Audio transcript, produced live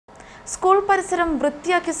School പരിസരം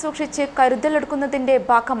വൃത്തിയാക്കി സൂക്ഷിച്ച് കരുതലെടുക്കുന്നതിന്റെ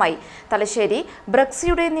ഭാഗമായി തലശ്ശേരി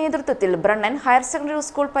ബ്രക്സിയുടെ നേതൃത്വത്തിൽ ബ്രണ്ണൻ ഹയർ സെക്കൻഡറി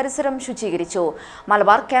സ്കൂൾ പരിസരം ശുചീകരിച്ചു.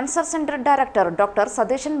 Malabar cancer centre director doctor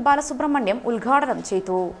Satheesan Balasubrahmanyam ഉദ്ഘാടനം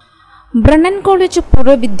ചെയ്തു. ബ്രണ്ണൻ കോളേജ്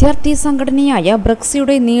പൂർവ്വ വിദ്യാർത്ഥി സംഘടനയായ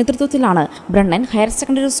ബ്രക്സിയുടെ നേതൃത്വത്തിലാണ് ബ്രണ്ണൻ ഹയർ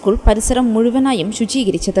സെക്കൻഡറി സ്കൂൾ പരിസരം മുഴുവനായും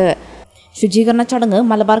ശുചീകരിച്ചത്. ശുചീകരണ ചടങ്ങ്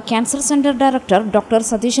Malabar cancer centre director doctor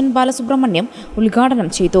Satheesan Balasubrahmanyam ഉദ്ഘാടനം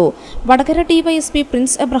ചെയ്തു. വടകര ഡിവൈഎസ്പി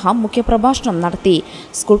പ്രിൻസ് എബ്രഹാം മുഖ്യപ്രഭാഷണം നടത്തി.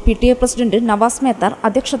 School PTA president Nawaz Mather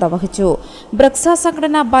അധ്യക്ഷത വഹിച്ചു. ബ്രക്സ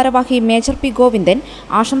സംഘടനാ ഭാരവാഹി മേജർ പി ഗോവിന്ദൻ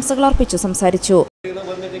ആശംസകൾ അർപ്പിച്ചു സംസാരിച്ചു.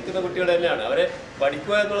 അവരെ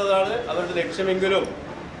പഠിക്കുക എന്നുള്ളതാണ് അവരുടെ ലക്ഷ്യമെങ്കിലും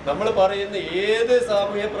നമ്മൾ പറയുന്ന ഏത്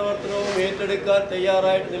സാമൂഹ്യ പ്രവർത്തനവും ഏറ്റെടുക്കാൻ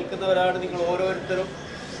തയ്യാറായിട്ട് നിൽക്കുന്നവരാണ് നിങ്ങൾ ഓരോരുത്തരും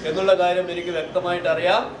എന്നുള്ള കാര്യം എനിക്ക് വ്യക്തമായിട്ട്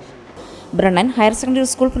അറിയാം. Brennen higher secondary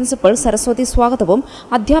school principal Saraswati സ്വാഗതവും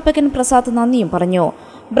അധ്യാപകൻ പ്രസാദ് നന്ദിയും പറഞ്ഞു.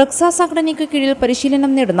 ബ്രക്സ സംഘടനയ്ക്ക് കീഴിൽ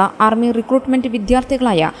പരിശീലനം നേടുന്ന ആർമി റിക്രൂട്ട്മെന്റ്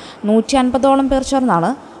വിദ്യാർത്ഥികളായ 150ഓളം പേർ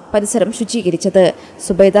ചേർന്നാണ് പരിസരം ശുചീകരിച്ചത്.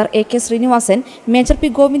 Subedar AK Sreenivasan, major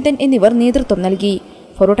P Govindan എന്നിവർ നേതൃത്വം നൽകി.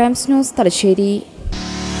 4unews news Thalassery.